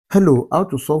Hello, how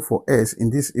to solve for s in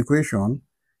this equation?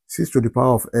 6 to the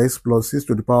power of x plus 6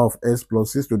 to the power of s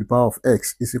plus 6 to the power of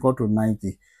x is equal to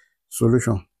 90.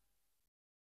 Solution.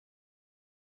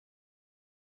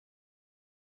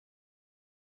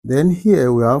 Then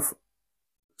here we have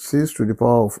 6 to the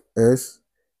power of s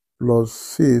plus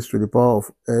 6 to the power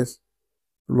of s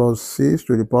plus 6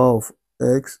 to the power of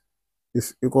x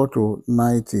is equal to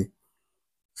 90.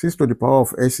 6 to the power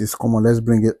of s is common. Let's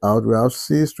bring it out. We have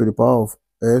 6 to the power of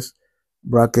s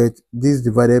bracket this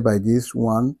divided by this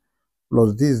 1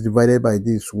 plus this divided by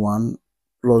this 1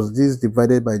 plus this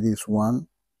divided by this 1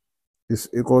 is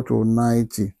equal to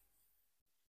 90.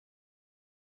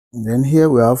 And then here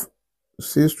we have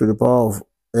 6 to the power of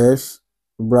s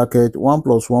bracket 1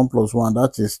 plus 1 plus 1,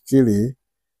 that is 3,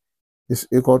 is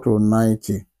equal to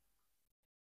 90.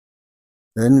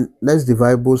 Then let's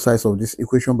divide both sides of this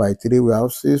equation by 3. We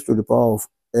have 6 to the power of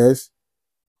s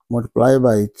multiplied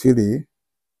by 3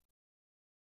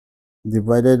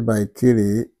 divided by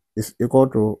 3 is equal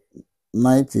to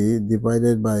 90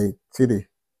 divided by 3.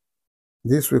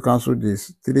 This will cancel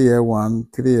this. 3 here 1,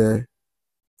 3 here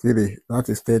 3, that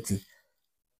is 30.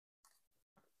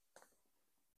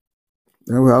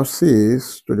 Then we have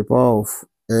 6 to the power of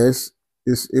s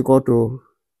is equal to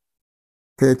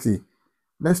 30.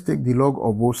 Let's take the log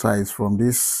of both sides from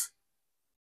this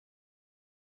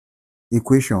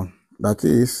equation. That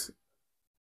is,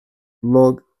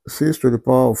 log 6 to the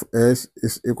power of s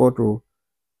is equal to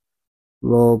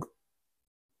log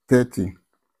 30.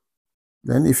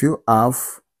 Then if you have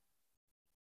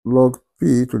log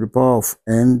p to the power of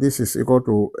n, this is equal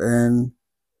to n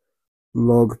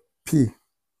log p.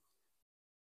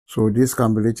 So this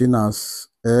can be written as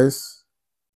s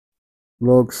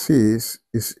log 6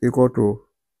 is equal to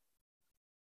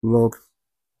log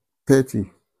 30.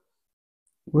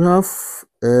 We have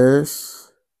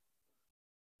s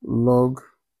log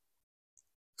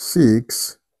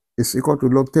 6 is equal to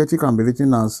log 30 can be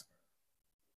written as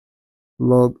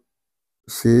log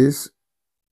 6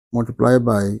 multiplied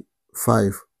by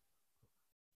 5.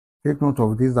 Take note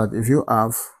of this, that if you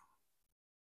have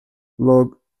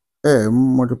log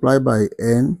m multiplied by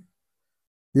n,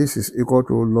 this is equal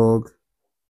to log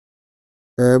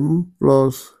m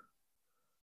plus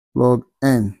log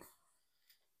n.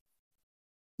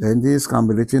 Then this can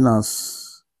be written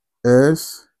as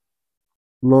s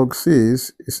log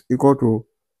 6 is equal to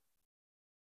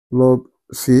log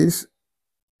 6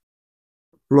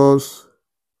 plus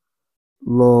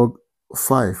log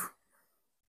 5.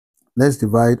 Let's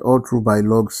divide all through by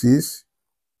log 6.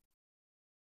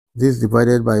 This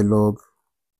divided by log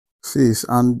 6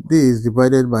 and this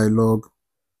divided by log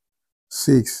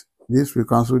 6. This will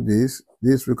cancel this.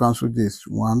 This will cancel this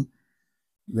 1.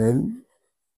 Then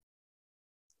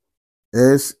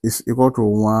s is equal to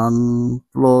 1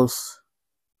 plus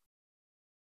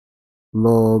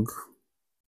log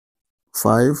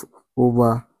 5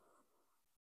 over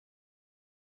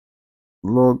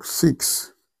log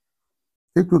 6.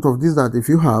 Take note of this, that if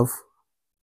you have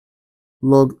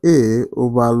log a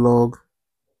over log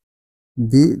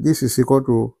b, this is equal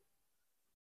to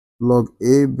log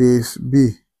a base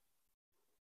b.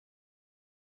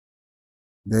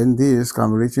 Then this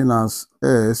can be written as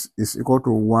s is equal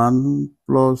to 1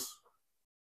 plus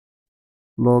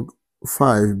log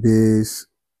 5 base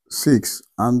 6.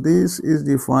 And this is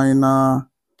the final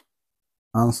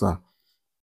answer.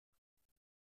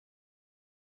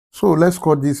 So let's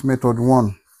call this method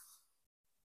 1.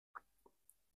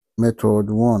 Method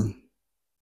 1.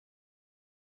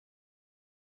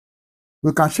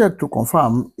 We can check to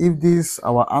confirm if this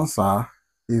our answer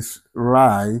is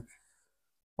right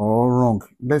or wrong.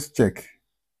 Let's check.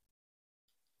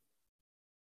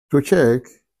 To check,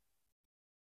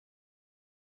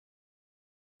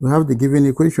 we have the given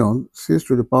equation 6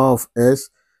 to the power of s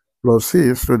plus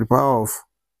 6 to the power of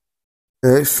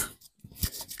s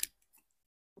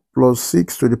plus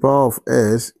 6 to the power of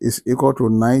s is equal to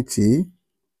 90.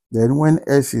 Then when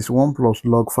s is 1 plus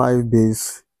log 5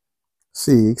 base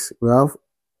 6, we have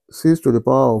 6 to the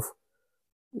power of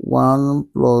 1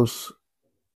 plus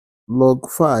log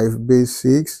 5 base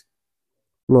 6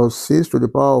 plus 6 to the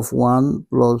power of 1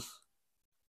 plus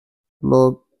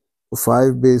log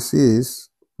 5 base 6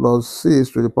 plus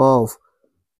 6 to the power of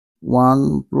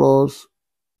 1 plus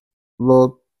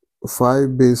log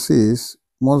 5 base 6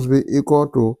 must be equal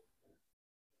to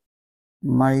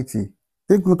 90.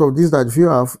 Take note of this, that if you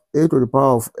have a to the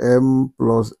power of m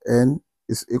plus n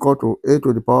is equal to a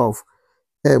to the power of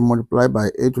m multiplied by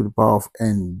a to the power of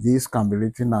n, this can be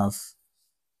written as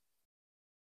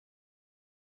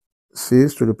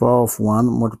 6 to the power of 1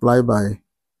 multiplied by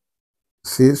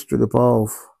 6 to the power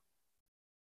of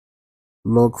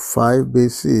log 5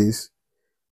 base 6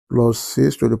 plus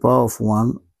 6 to the power of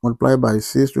 1 multiplied by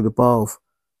 6 to the power of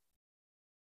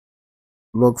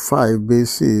log 5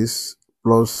 base 6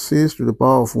 plus 6 to the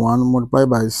power of 1 multiplied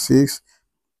by 6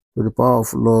 to the power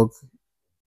of log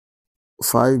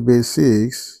 5 base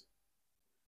 6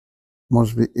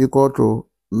 must be equal to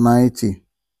 90.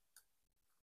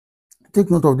 Take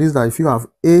note of this, that if you have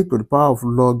a to the power of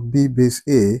log b base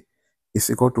a is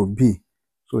equal to b.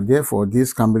 So therefore,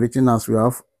 this can be written as we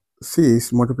have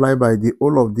 6 multiplied by the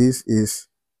whole of this is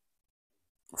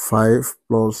 5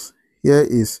 plus here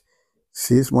is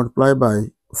 6 multiplied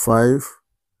by 5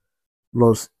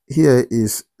 plus here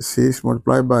is 6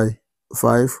 multiplied by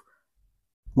 5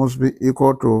 must be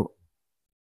equal to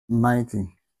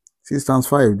 90. 6 times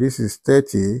 5, this is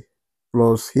 30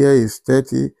 plus here is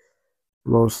 30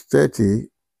 plus 30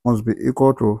 must be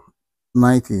equal to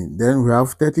 90. Then we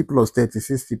have 30 plus 30,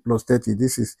 60 plus 30.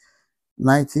 This is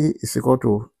 90 is equal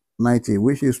to 90,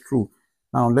 which is true.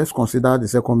 Now let's consider the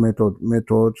second method,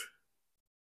 method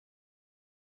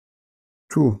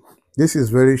 2. This is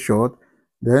very short.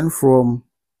 Then from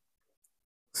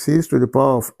 6 to the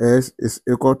power of s is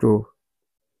equal to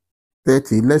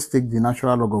 30. Let's take the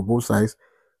natural log of both sides.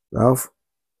 We have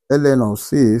ln of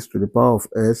 6 to the power of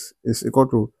s is equal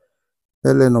to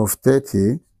ln of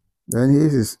 30. Then here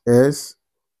is s.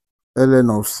 Ln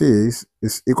of 6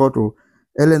 is equal to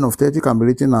ln of 30 can be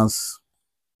written as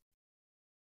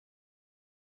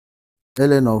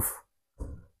ln of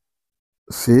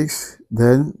 6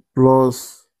 then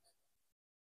plus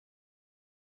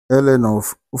ln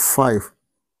of 5.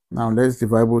 Now let's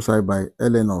divide both sides by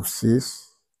ln of 6.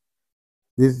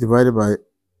 This divided by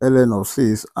ln of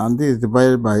 6 and this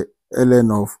divided by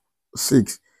ln of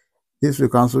 6. This will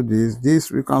cancel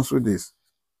this will cancel this.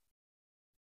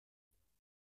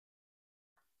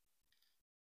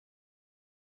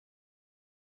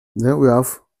 Then we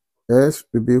have s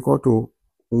will be equal to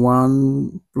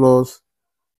 1 plus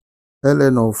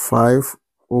ln of 5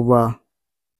 over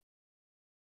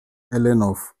ln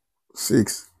of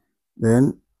 6.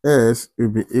 Then s will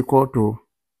be equal to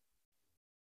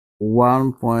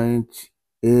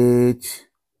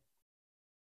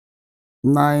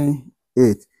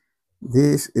 1.898.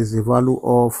 This is the value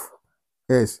of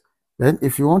s. Then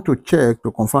if you want to check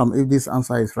to confirm if this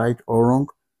answer is right or wrong,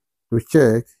 to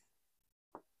check,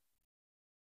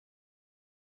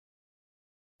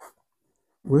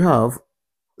 we have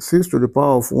 6 to the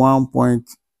power of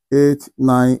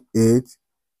 1.898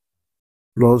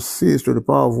 plus 6 to the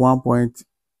power of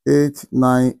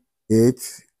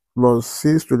 1.898 plus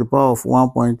 6 to the power of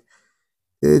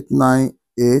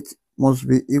 1.898 must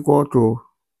be equal to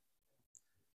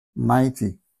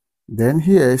 90. Then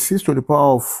here 6 to the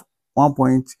power of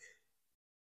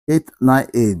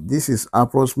 1.898, this is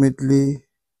approximately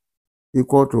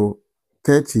equal to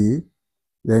 30.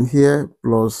 Then here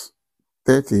plus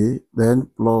 30, then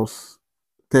plus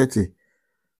 30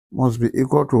 must be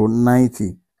equal to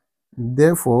 90.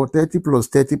 Therefore, 30 plus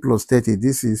 30 plus 30,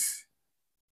 this is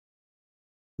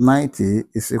 90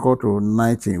 is equal to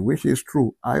 90, which is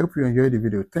true. I hope you enjoyed the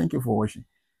video. Thank you for watching.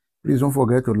 Please don't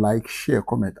forget to like, share,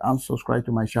 comment, and subscribe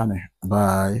to my channel.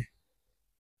 Bye.